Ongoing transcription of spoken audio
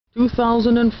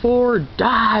2004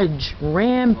 Dodge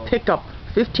Ram pickup,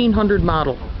 1500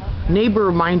 model. Neighbor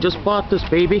of mine just bought this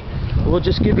baby. We'll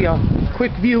just give you a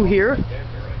quick view here.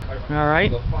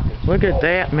 Alright, look at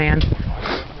that, man.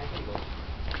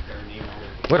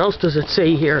 What else does it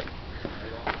say here?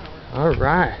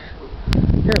 Alright.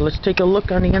 Here, let's take a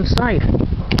look on the inside.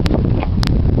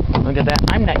 Look at that.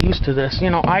 I'm not used to this. You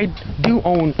know, I do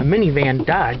own a minivan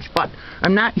Dodge, but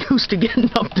I'm not used to getting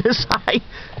up this high.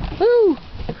 Woo!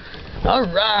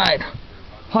 Alright.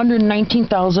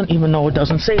 119,000, even though it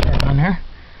doesn't say that on there.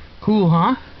 Cool,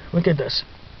 huh? Look at this.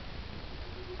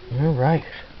 Alright.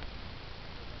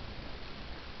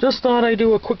 Just thought I'd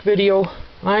do a quick video.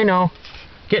 I know.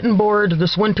 Getting bored.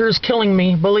 This winter is killing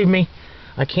me. Believe me.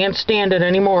 I can't stand it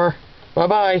anymore.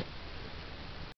 Bye-bye.